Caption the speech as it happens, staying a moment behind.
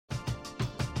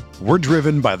We're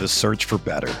driven by the search for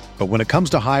better. But when it comes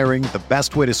to hiring, the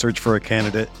best way to search for a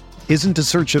candidate isn't to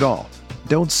search at all.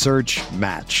 Don't search,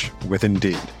 match with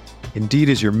Indeed. Indeed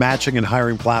is your matching and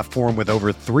hiring platform with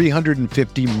over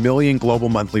 350 million global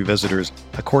monthly visitors,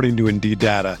 according to Indeed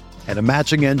data, and a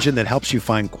matching engine that helps you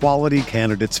find quality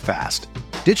candidates fast.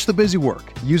 Ditch the busy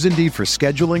work. Use Indeed for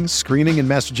scheduling, screening, and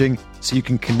messaging so you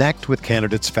can connect with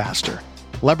candidates faster.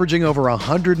 Leveraging over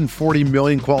 140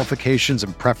 million qualifications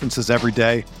and preferences every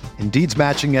day, Indeed's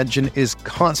matching engine is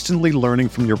constantly learning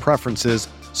from your preferences,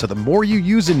 so the more you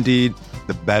use Indeed,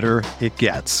 the better it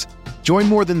gets. Join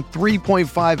more than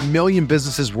 3.5 million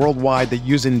businesses worldwide that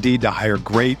use Indeed to hire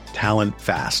great talent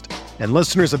fast. And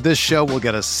listeners of this show will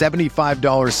get a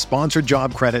 $75 sponsored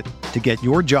job credit to get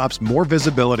your jobs more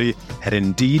visibility at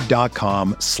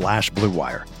Indeed.com/Blue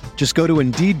Wire. Just go to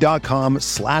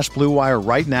Indeed.com/Blue Wire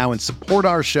right now and support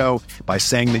our show by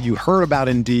saying that you heard about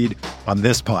Indeed on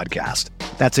this podcast.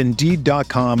 That's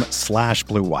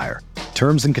Indeed.com/Blue Wire.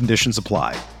 Terms and conditions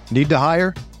apply. Need to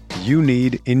hire? You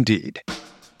need Indeed.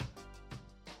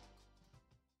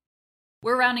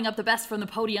 We're rounding up the best from the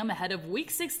podium ahead of Week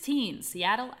 16,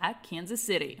 Seattle at Kansas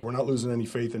City. We're not losing any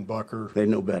faith in Bucker. They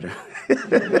know better.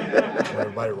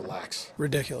 Everybody relax.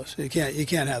 Ridiculous. You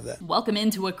can't have that. Welcome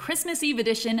into a Christmas Eve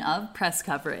edition of Press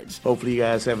Coverage. Hopefully you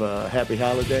guys have a happy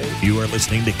holiday. You are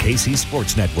listening to KC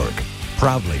Sports Network,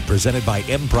 proudly presented by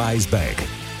Emprise Bank.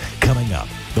 Coming up,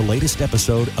 the latest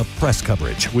episode of Press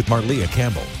Coverage with Marlia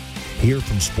Campbell. Hear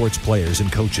from sports players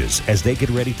and coaches as they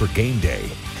get ready for game day.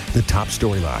 The top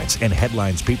storylines and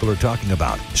headlines people are talking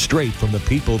about, straight from the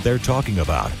people they're talking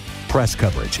about. Press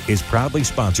Coverage is proudly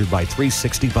sponsored by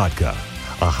 360 Vodka,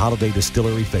 a holiday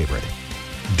distillery favorite.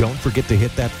 Don't forget to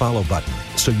hit that follow button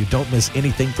so you don't miss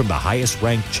anything from the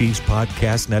highest-ranked Chiefs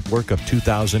podcast network of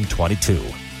 2022.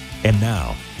 And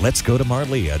now, let's go to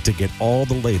Marlia to get all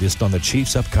the latest on the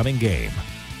Chiefs' upcoming game.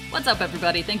 What's up,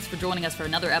 everybody? Thanks for joining us for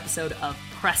another episode of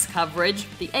Press Coverage.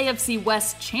 The AFC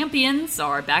West champions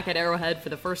are back at Arrowhead for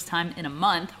the first time in a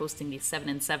month, hosting the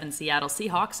 7-7 Seattle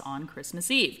Seahawks on Christmas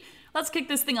Eve. Let's kick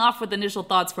this thing off with initial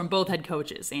thoughts from both head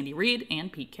coaches, Andy Reid and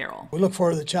Pete Carroll. We look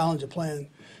forward to the challenge of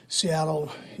playing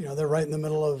Seattle. You know, they're right in the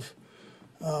middle of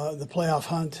the playoff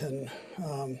hunt, and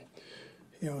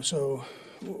so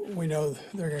we know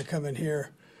they're going to come in here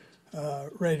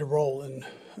ready to roll.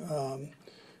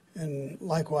 And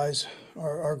likewise,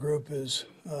 our group is,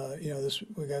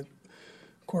 we got a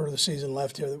quarter of the season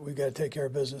left here that we've got to take care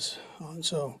of business on.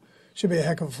 So should be a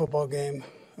heck of a football game.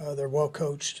 They're well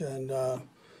coached, and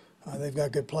they've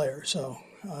got good players. So,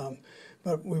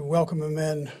 but we welcome them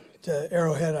in to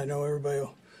Arrowhead. I know everybody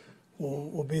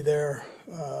will be there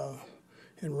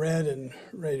in red and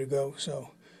ready to go. So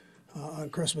on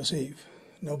Christmas Eve,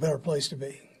 no better place to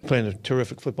be. Playing a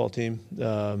terrific football team.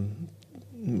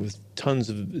 With tons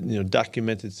of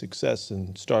documented success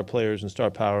and star players and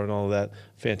star power and all of that.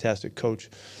 Fantastic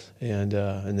coach, and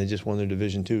they just won their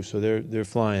division too, so they're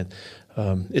flying.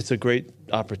 It's a great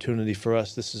opportunity for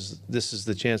us. This is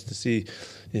the chance to see,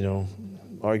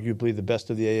 arguably the best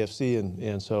of the AFC,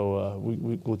 and so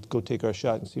we'll go take our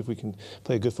shot and see if we can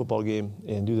play a good football game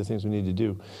and do the things we need to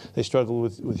do. They struggled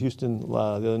with Houston the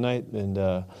other night, and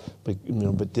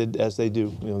but did as they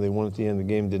do. They won at the end of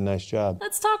the game, did a nice job.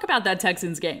 Let's talk about that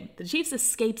Texans game. The Chiefs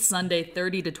escaped Sunday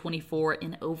 30-24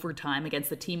 in overtime against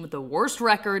the team with the worst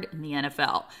record in the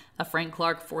NFL. A Frank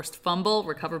Clark forced fumble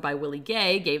recovered by Willie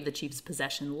Gay gave the Chiefs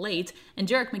possession late, and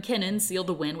Jerick McKinnon sealed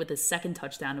the win with his second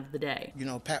touchdown of the day.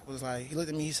 Pat was like, he looked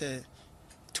at me, he said,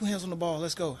 2 hands on the ball,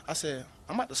 let's go. I said,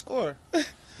 I'm about to score.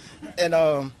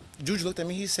 And Juju looked at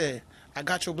me, he said, I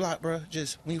got your block, bro.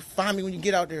 Just when you find me when you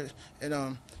get out there.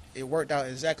 And it worked out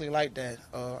exactly like that.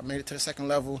 I made it to the second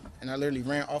level, and I literally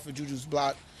ran off of Juju's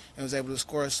block and was able to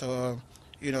score. So,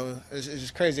 it's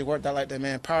just crazy. It worked out like that,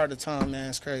 man. Power of the time, man.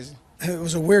 It's crazy. It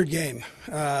was a weird game.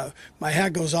 My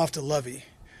hat goes off to Lovie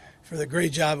for the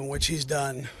great job in which he's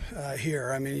done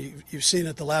here. I mean, you've seen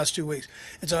it the last 2 weeks.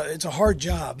 It's a hard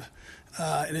job,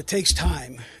 and it takes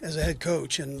time as a head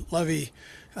coach. And Lovie,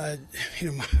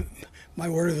 my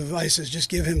word of advice is just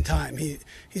give him time.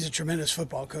 He's a tremendous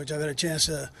football coach. I've had a chance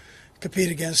to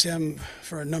compete against him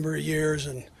for a number of years,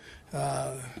 and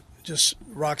just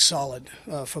rock solid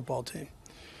football team.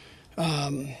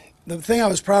 The thing I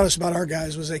was proudest about our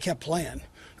guys was they kept playing.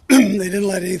 They didn't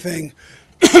let anything,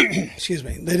 excuse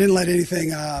me, they didn't let anything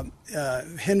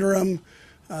hinder them,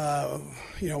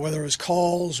 whether it was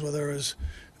calls, whether it was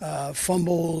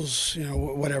fumbles,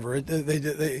 whatever.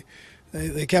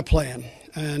 They kept playing.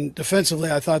 And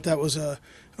defensively, I thought that was a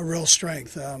real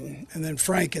strength. And then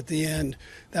Frank at the end,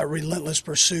 that relentless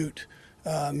pursuit,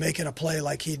 making a play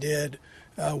like he did,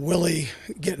 Willie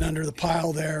getting under the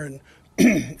pile there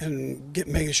and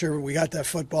making sure we got that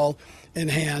football in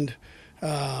hand.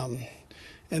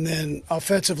 And then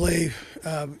offensively,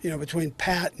 between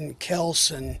Pat and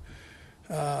Kels and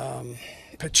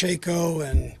Pacheco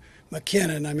and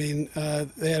McKinnon, I mean,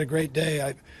 they had a great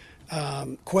day.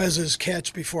 Quez's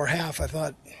catch before half, I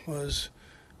thought, was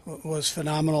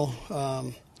phenomenal.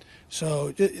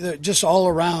 So just all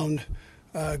around,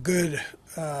 a good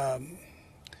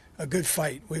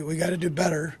fight. We got to do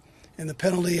better in the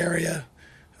penalty area,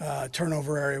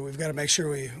 turnover area. We've got to make sure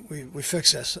we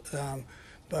fix this.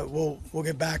 But we'll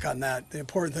get back on that. The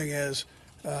important thing is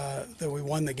that we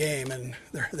won the game, and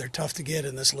they're tough to get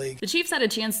in this league. The Chiefs had a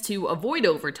chance to avoid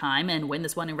overtime and win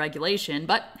this one in regulation,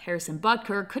 but Harrison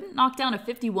Butker couldn't knock down a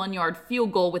 51-yard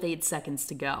field goal with 8 seconds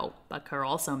to go. Butker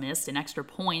also missed an extra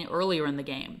point earlier in the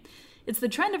game. It's the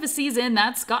trend of a season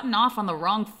that's gotten off on the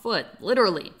wrong foot,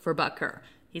 literally, for Butker.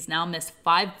 He's now missed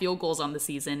 5 field goals on the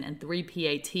season and 3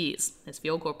 PATs. His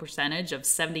field goal percentage of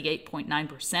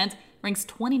 78.9% ranks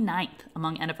 29th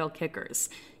among NFL kickers.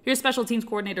 Here's Special Teams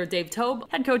Coordinator Dave Toub,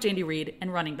 head coach Andy Reid,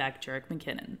 and running back Jerick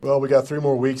McKinnon. Well, we got 3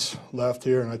 more weeks left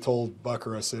here, and I told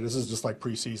Butker, I said, this is just like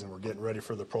preseason. We're getting ready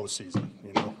for the postseason,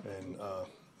 and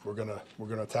we're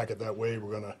gonna attack it that way.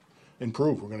 We're gonna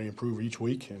improve. We're gonna improve each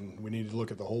week, and we need to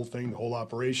look at the whole thing, the whole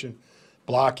operation: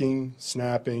 blocking,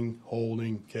 snapping,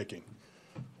 holding, kicking.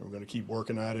 We're going to keep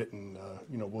working at it, and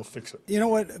we'll fix it. You know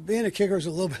what? Being a kicker is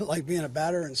a little bit like being a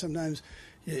batter, and sometimes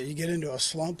you get into a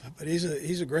slump. But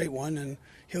he's a great one, and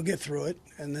he'll get through it,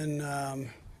 and then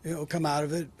he'll come out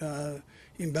of it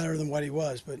even better than what he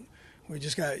was. But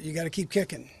you got to keep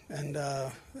kicking, and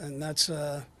that's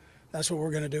what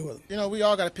we're going to do with him. We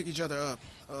all got to pick each other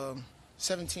up.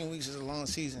 17 weeks is a long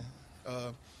season.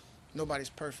 Nobody's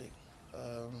perfect.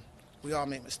 We all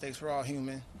make mistakes. We're all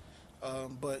human.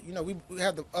 But we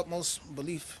have the utmost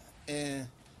belief in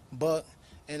Buck,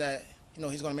 and that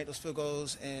he's going to make those field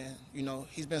goals, and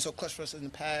he's been so clutch for us in the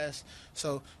past.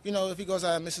 So if he goes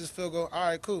out and misses a field goal, all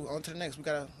right, cool, on to the next. We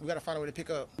gotta find a way to pick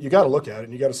up. You got to look at it,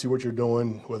 and you got to see what you're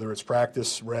doing, whether it's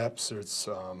practice reps, or it's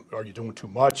are you doing too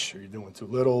much, are you doing too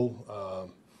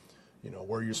little,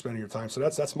 where you're spending your time. So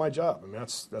that's my job. I mean,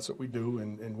 that's what we do,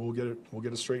 and we'll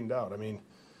get it straightened out. I mean,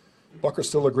 Butker's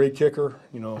still a great kicker,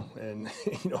 and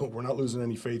we're not losing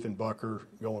any faith in Butker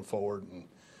going forward, and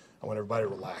I want everybody to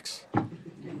relax.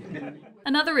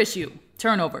 Another issue,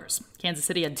 turnovers. Kansas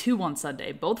City had 2 on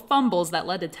Sunday, both fumbles that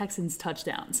led to Texans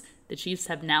touchdowns. The Chiefs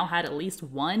have now had at least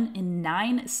 1 in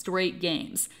 9 straight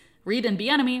games. Reid and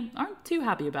Bieniemy aren't too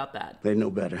happy about that. They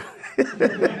know better.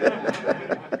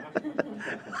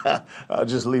 I'll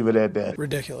just leave it at that.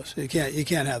 Ridiculous. You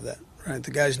can't have that, right?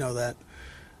 The guys know that.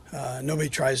 Nobody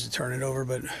tries to turn it over,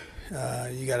 but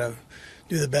you got to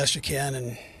do the best you can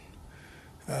and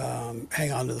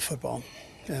hang on to the football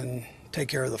and take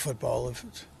care of the football if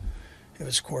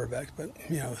it's quarterback. But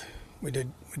we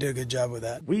did a good job with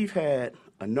that. We've had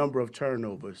a number of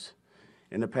turnovers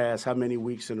in the past how many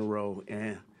weeks in a row,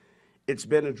 and it's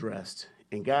been addressed.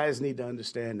 And guys need to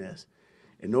understand this.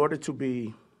 In order to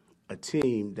be a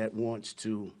team that wants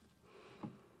to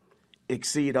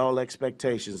exceed all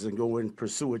expectations and go and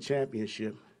pursue a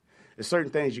championship, there's certain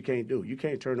things you can't do. You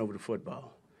can't turn over the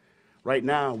football. Right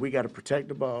now, we got to protect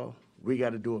the ball. We got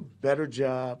to do a better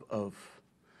job of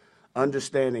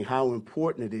understanding how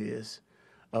important it is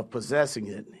of possessing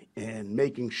it and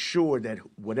making sure that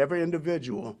whatever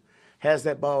individual has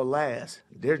that ball last,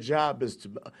 their job is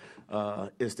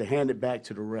to hand it back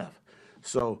to the ref.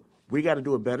 So we got to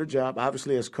do a better job.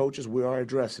 Obviously, as coaches, we are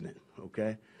addressing it,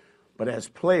 okay? But as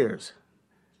players,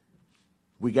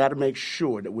 we got to make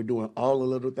sure that we're doing all the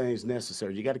little things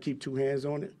necessary. You got to keep 2 hands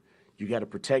on it. You got to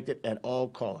protect it at all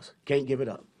costs. Can't give it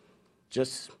up.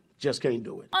 Just can't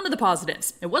do it. On to the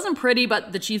positives. It wasn't pretty,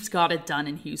 but the Chiefs got it done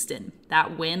in Houston.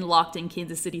 That win locked in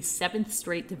Kansas City's 7th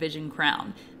straight division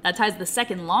crown. That ties the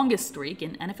 2nd longest streak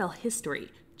in NFL history.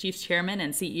 Chiefs chairman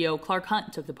and CEO Clark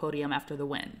Hunt took the podium after the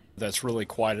win. That's really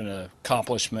quite an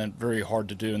accomplishment, very hard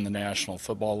to do in the National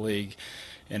Football League.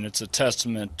 And it's a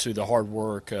testament to the hard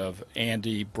work of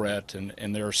Andy, Brett,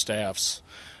 and their staffs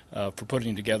for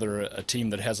putting together a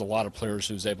team that has a lot of players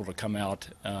who's able to come out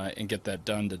and get that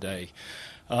done today.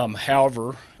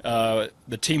 However,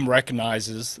 the team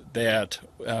recognizes that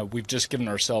we've just given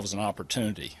ourselves an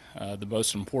opportunity. The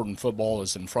most important football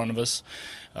is in front of us.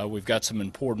 We've got some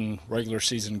important regular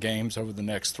season games over the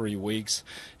next 3 weeks,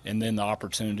 and then the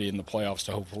opportunity in the playoffs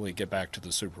to hopefully get back to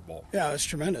the Super Bowl. Yeah, it's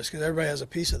tremendous because everybody has a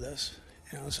piece of this.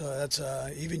 So that's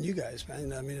even you guys,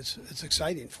 man. I mean, it's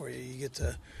exciting for you. You get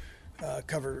to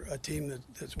cover a team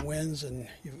that wins, and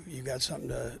you got something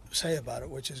to say about it,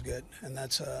 which is good. And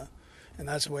that's and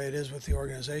that's the way it is with the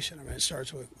organization. I mean, it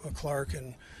starts with Clark,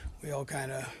 and we all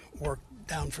kind of work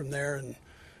down from there, and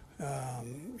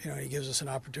he gives us an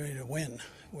opportunity to win,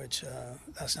 which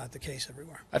that's not the case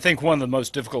everywhere. I think one of the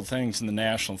most difficult things in the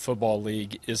National Football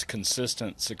League is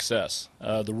consistent success.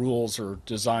 The rules are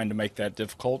designed to make that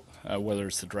difficult, whether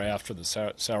it's the draft or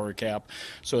the salary cap.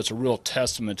 So it's a real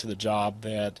testament to the job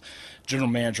that General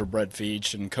Manager Brett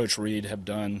Veach and Coach Reed have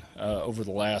done over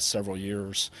the last several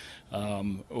years.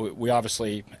 We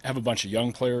obviously have a bunch of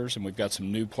young players, and we've got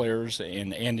some new players,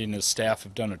 and Andy and his staff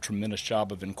have done a tremendous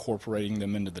job of incorporating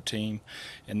them into the team,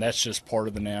 and that's just part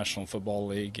of the National Football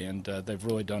League, and they've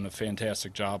really done a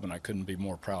fantastic job, and I couldn't be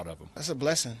more proud of them. That's a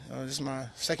blessing. This is my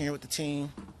second year with the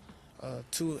team,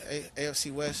 2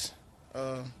 AFC West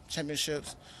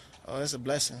championships. That's a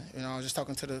blessing. I was just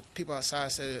talking to the people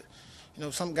outside, said,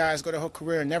 some guys go their whole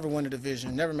career and never win a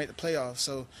division, never make the playoffs.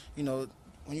 So,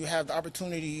 when you have the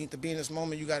opportunity to be in this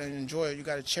moment, you got to enjoy it. You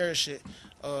got to cherish it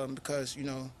because,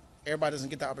 everybody doesn't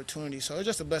get the opportunity. So it's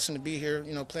just a blessing to be here,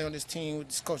 play on this team with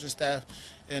this coaching staff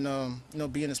and,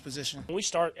 be in this position. We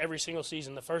start every single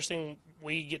season. The first thing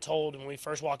we get told when we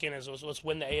first walk in is let's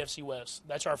win the AFC West.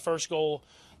 That's our first goal,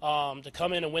 to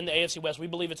come in and win the AFC West. We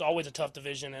believe it's always a tough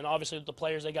division, and obviously with the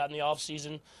players they got in the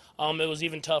offseason, it was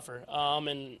even tougher.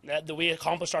 And that we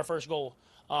accomplished our first goal.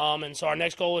 And so our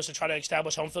next goal is to try to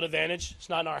establish home field advantage. It's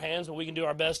not in our hands, but we can do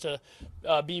our best to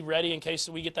be ready in case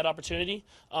we get that opportunity,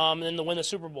 and then to win the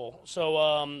Super Bowl.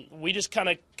 So we just kind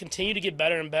of continue to get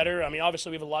better and better. I mean,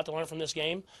 obviously we have a lot to learn from this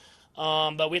game,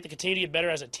 but we have to continue to get better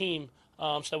as a team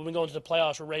so that when we go into the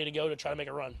playoffs, we're ready to go to try to make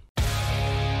a run.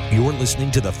 You're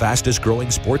listening to the fastest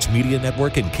growing sports media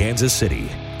network in Kansas City,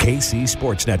 KC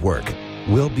Sports Network.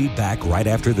 We'll be back right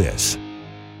after this.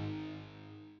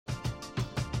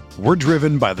 We're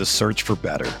driven by the search for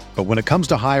better. But when it comes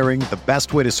to hiring, the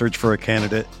best way to search for a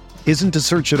candidate isn't to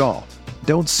search at all.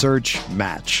 Don't search,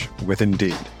 match with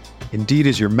Indeed. Indeed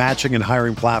is your matching and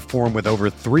hiring platform with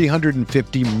over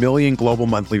 350 million global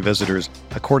monthly visitors,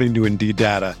 according to Indeed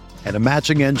data, and a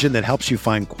matching engine that helps you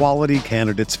find quality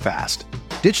candidates fast.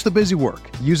 Ditch the busy work.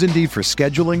 Use Indeed for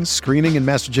scheduling, screening, and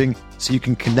messaging so you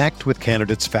can connect with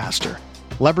candidates faster.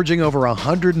 Leveraging over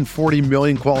 140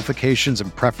 million qualifications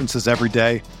and preferences every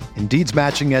day, Indeed's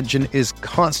matching engine is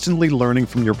constantly learning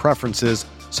from your preferences,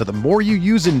 so the more you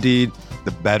use Indeed,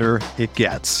 the better it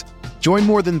gets. Join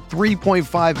more than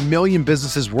 3.5 million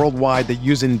businesses worldwide that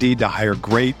use Indeed to hire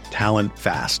great talent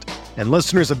fast. And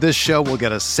listeners of this show will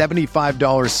get a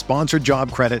 $75 sponsored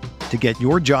job credit to get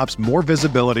your jobs more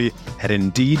visibility at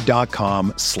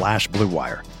Indeed.com/Blue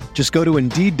Wire. Just go to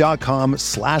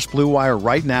Indeed.com/Blue Wire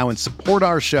right now and support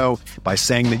our show by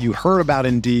saying that you heard about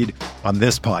Indeed on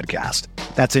this podcast.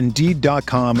 That's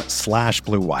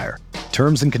Indeed.com/Blue Wire.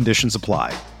 Terms and conditions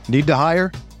apply. Need to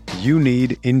hire? You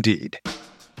need Indeed.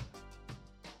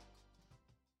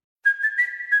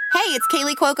 Hey, it's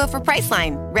Kaylee Cuoco for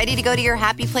Priceline. Ready to go to your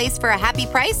happy place for a happy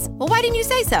price? Well, why didn't you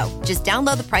say so? Just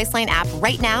download the Priceline app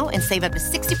right now and save up to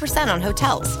 60% on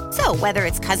hotels. So whether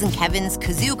it's Cousin Kevin's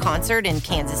Kazoo Concert in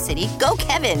Kansas City, go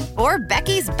Kevin, or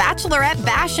Becky's Bachelorette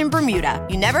Bash in Bermuda,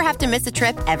 you never have to miss a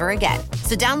trip ever again.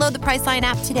 So download the Priceline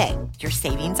app today. Your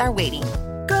savings are waiting.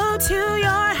 Go to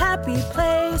your happy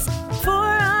place for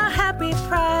a happy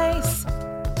price.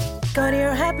 Go to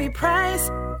your happy price,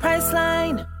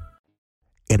 Priceline.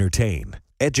 Entertain,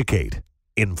 educate,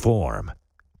 inform.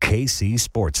 KC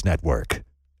Sports Network.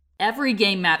 Every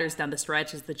game matters down the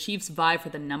stretch as the Chiefs vie for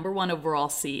the number 1 overall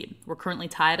seed. We're currently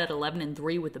tied at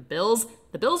 11-3 with the Bills.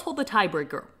 The Bills hold the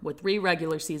tiebreaker with 3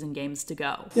 regular season games to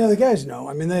go. Yeah, the guys know.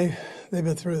 I mean, they've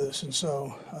been through this, and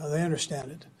so they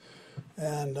understand it.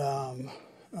 And, the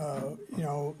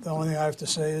only thing I have to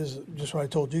say is just what I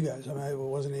told you guys. I mean, it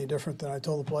wasn't any different than I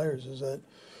told the players, is that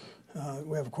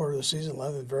we have a quarter of the season,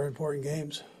 11 very important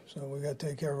games. So we've got to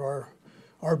take care of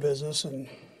our business, and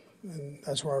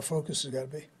that's where our focus has got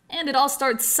to be. And it all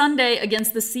starts Sunday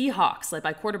against the Seahawks, led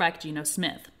by quarterback Geno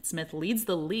Smith. Smith leads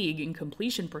the league in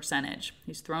completion percentage.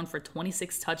 He's thrown for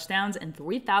 26 touchdowns and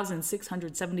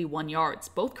 3,671 yards,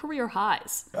 both career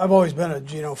highs. I've always been a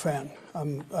Geno fan.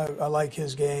 I like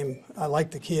his game. I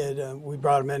like the kid. We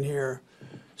brought him in here,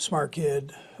 smart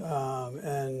kid,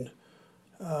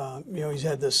 he's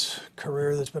had this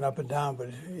career that's been up and down, but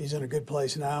he's in a good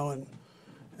place now, and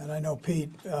I know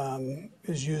Pete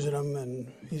is using him,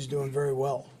 and he's doing very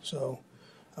well. So,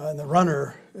 and the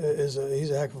runner he's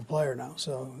a heck of a player now.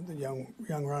 So the young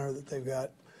runner that they've got,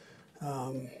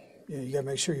 you got to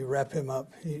make sure you wrap him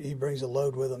up. He brings a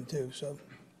load with him too. So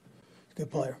good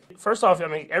player. First off, I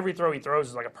mean, every throw he throws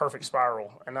is like a perfect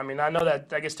spiral. And, I mean, I know that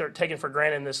gets taken for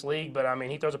granted in this league, but, I mean,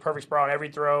 he throws a perfect spiral on every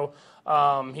throw.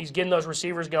 He's getting those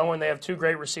receivers going. They have two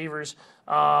great receivers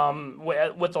with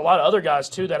a lot of other guys,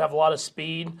 too, that have a lot of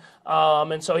speed.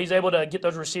 And so he's able to get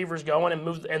those receivers going and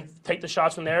move and take the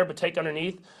shots from there, but take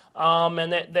underneath.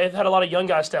 And they've had a lot of young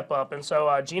guys step up. And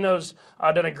so Gino's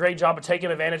done a great job of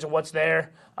taking advantage of what's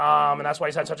there, and that's why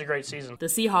he's had such a great season. The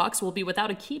Seahawks will be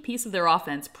without a key piece of their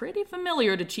offense pretty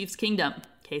familiar to Chiefs Kingdom.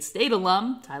 K-State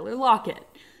alum Tyler Lockett.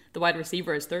 The wide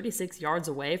receiver is 36 yards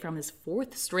away from his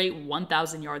fourth straight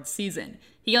 1,000-yard season.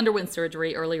 He underwent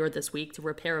surgery earlier this week to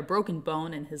repair a broken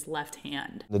bone in his left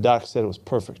hand. The doc said it was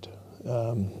perfect.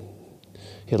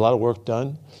 He had a lot of work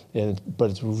done, but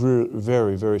it's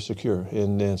very, very secure,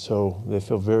 and so they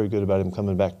feel very good about him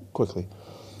coming back quickly.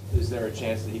 Is there a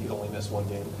chance that he could only miss one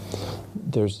game?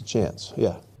 There's a chance,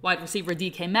 yeah. Wide receiver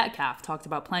DK Metcalf talked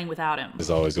about playing without him. It's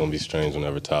always going to be strange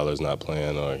whenever Tyler's not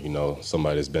playing, or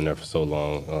somebody that's been there for so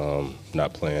long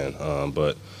not playing.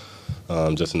 But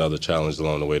just another challenge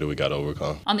along the way that we got to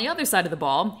overcome. On the other side of the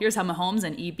ball, here's how Mahomes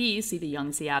and EB see the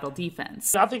young Seattle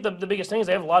defense. I think the biggest thing is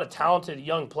they have a lot of talented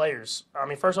young players. I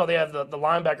mean, first of all, they have the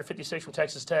linebacker 56 from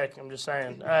Texas Tech. I'm just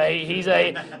saying, he's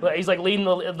like leading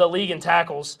the league in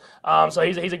tackles. So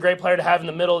he's a great player to have in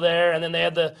the middle there. And then they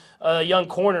have the young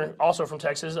corner also from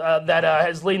Texas that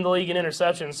is leading the league in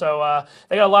interceptions. So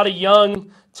they got a lot of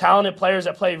young, talented players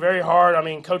that play very hard. I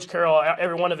mean, Coach Carroll,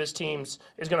 every one of his teams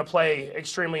is going to play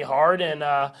extremely hard, and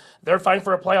they're fighting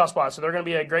for a playoff spot. So they're going to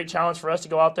be a great challenge for us to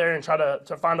go out there and try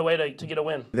to find a way to get a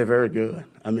win. They're very good.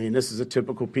 I mean, this is a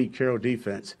typical Pete Carroll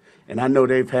defense, and I know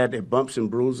they've had their bumps and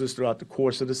bruises throughout the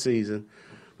course of the season.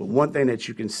 But one thing that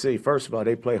you can see, first of all,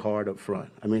 they play hard up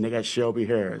front. I mean, they got Shelby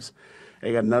Harris.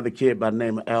 They got another kid by the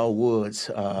name of Al Woods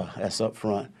that's up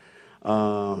front.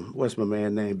 What's my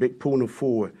man's name? Big Puna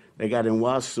Ford. They got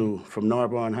Nwasu from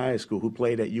Narbonne High School, who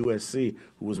played at USC,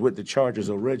 who was with the Chargers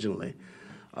originally.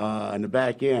 In the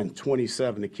back end,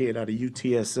 27, the kid out of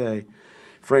UTSA.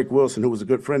 Frank Wilson, who was a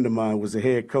good friend of mine, was the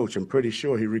head coach. I'm pretty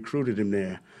sure he recruited him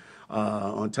there.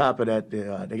 On top of that,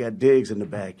 they got Diggs in the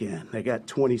back end. They got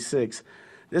 26.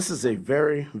 This is a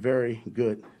very, very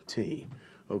good team,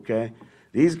 okay?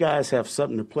 These guys have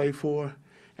something to play for,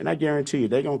 and I guarantee you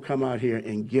they're going to come out here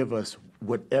and give us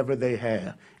whatever they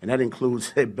have, and that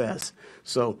includes their best.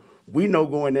 So we know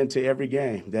going into every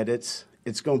game that it's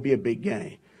going to be a big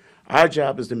game. Our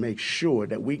job is to make sure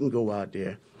that we can go out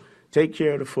there, take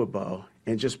care of the football,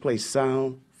 and just play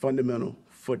sound, fundamental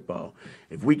football.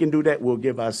 If we can do that, we'll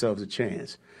give ourselves a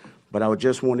chance. But I would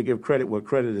just want to give credit where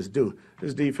credit is due.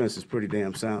 This defense is pretty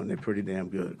damn sound. They're pretty damn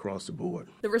good across the board.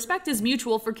 The respect is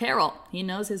mutual for Carroll. He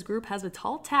knows his group has a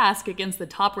tall task against the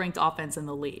top-ranked offense in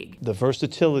the league. The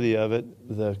versatility of it,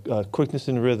 the quickness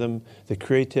and rhythm, the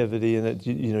creativity, and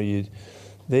that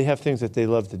they have things that they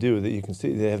love to do that you can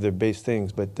see. They have their base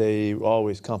things, but they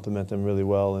always complement them really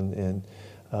well, and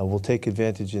will take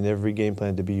advantage in every game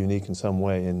plan to be unique in some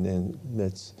way. And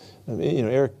that's,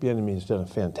 Eric Bieniemy has done a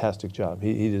fantastic job.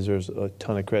 He deserves a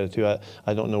ton of credit too.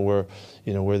 I don't know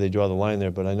where they draw the line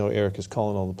there, but I know Eric is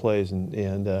calling all the plays,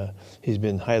 and he's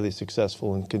been highly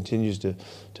successful and continues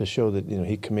to show that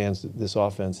he commands this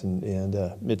offense, and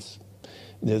it's.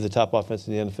 They're the top offense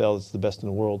in the NFL. It's the best in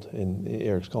the world, and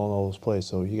Eric's calling all those plays,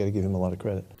 so you got to give him a lot of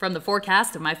credit. From the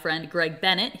forecast of my friend Greg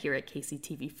Bennett here at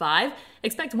KCTV5,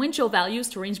 expect wind chill values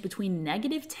to range between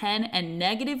 -10 and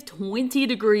 -20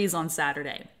 degrees on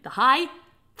Saturday. The high,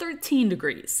 13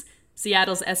 degrees.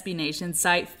 Seattle's SB Nation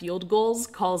site Field Goals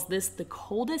calls this the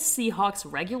coldest Seahawks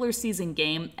regular season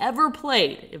game ever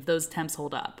played if those temps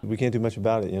hold up. We can't do much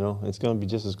about it, It's going to be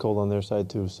just as cold on their side,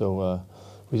 too, so...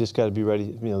 we just got to be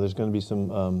ready. There's going to be some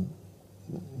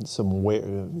wear,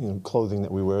 clothing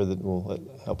that we wear that will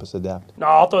help us adapt. No,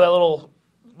 I'll throw that little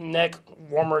neck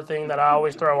warmer thing that I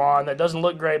always throw on. That doesn't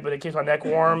look great, but it keeps my neck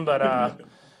warm. But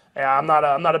yeah, I'm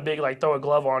not a big throw a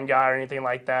glove on guy or anything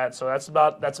like that. So that's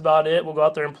about it. We'll go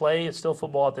out there and play. It's still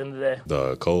football at the end of the day.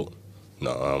 The cold?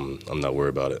 No, I'm not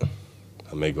worried about it.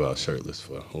 I may go out shirtless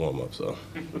for a warm-up, so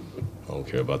I don't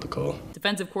care about the cold.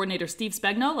 Defensive coordinator Steve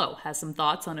Spagnuolo has some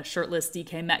thoughts on a shirtless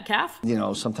DK Metcalf.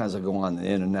 Sometimes I go on the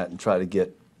internet and try to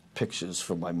get pictures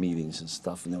from my meetings and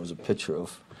stuff, and there was a picture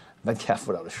of Metcalf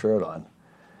without a shirt on.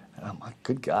 And I'm like,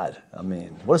 good God. I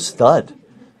mean, what a stud,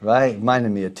 right?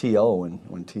 Reminded me of T.O. when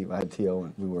I had T.O.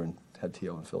 and we had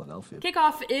T.O. in Philadelphia.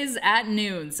 Kickoff is at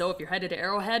noon, so if you're headed to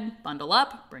Arrowhead, bundle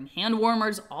up, bring hand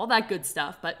warmers, all that good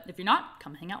stuff. But if you're not,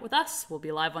 come hang out with us. We'll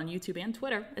be live on YouTube and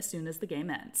Twitter as soon as the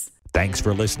game ends. Thanks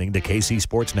for listening to KC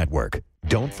Sports Network.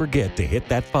 Don't forget to hit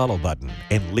that follow button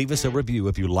and leave us a review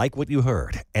if you like what you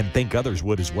heard and think others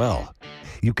would as well.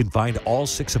 You can find all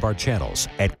 6 of our channels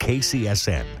at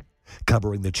KCSN,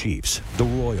 covering the Chiefs, the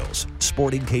Royals,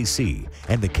 Sporting KC,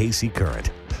 and the KC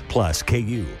Current, plus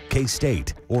KU,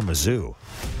 K-State, or Mizzou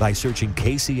by searching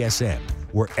KCSN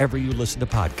wherever you listen to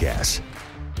podcasts.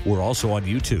 We're also on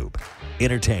YouTube.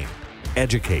 Entertain,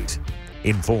 educate,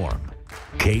 inform.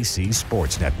 KC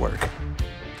Sports Network.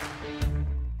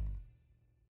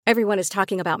 Everyone is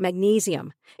talking about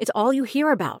magnesium. It's all you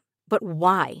hear about. But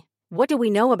why? What do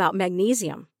we know about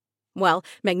magnesium? Well,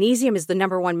 magnesium is the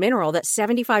 #1 mineral that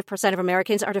 75% of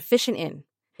Americans are deficient in.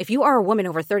 If you are a woman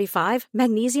over 35,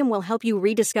 magnesium will help you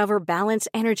rediscover balance,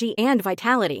 energy, and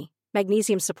vitality.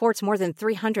 Magnesium supports more than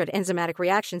 300 enzymatic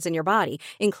reactions in your body,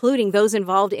 including those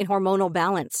involved in hormonal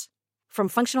balance. From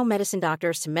functional medicine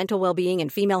doctors to mental well-being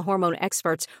and female hormone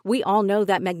experts, we all know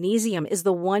that magnesium is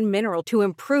the one mineral to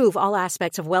improve all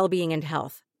aspects of well-being and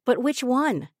health. But which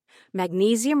one?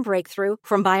 Magnesium Breakthrough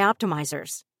from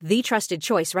Bioptimizers, the trusted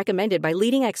choice recommended by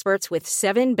leading experts with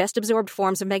 7 best-absorbed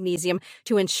forms of magnesium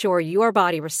to ensure your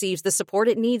body receives the support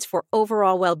it needs for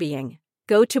overall well-being.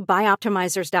 Go to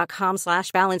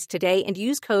bioptimizers.com/balance today and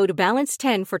use code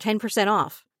BALANCE10 for 10%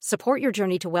 off. Support your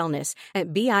journey to wellness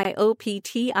at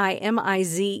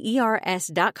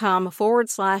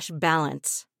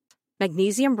bioptimizers.com/balance.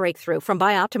 Magnesium Breakthrough from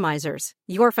Bioptimizers,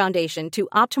 your foundation to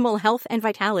optimal health and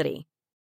vitality.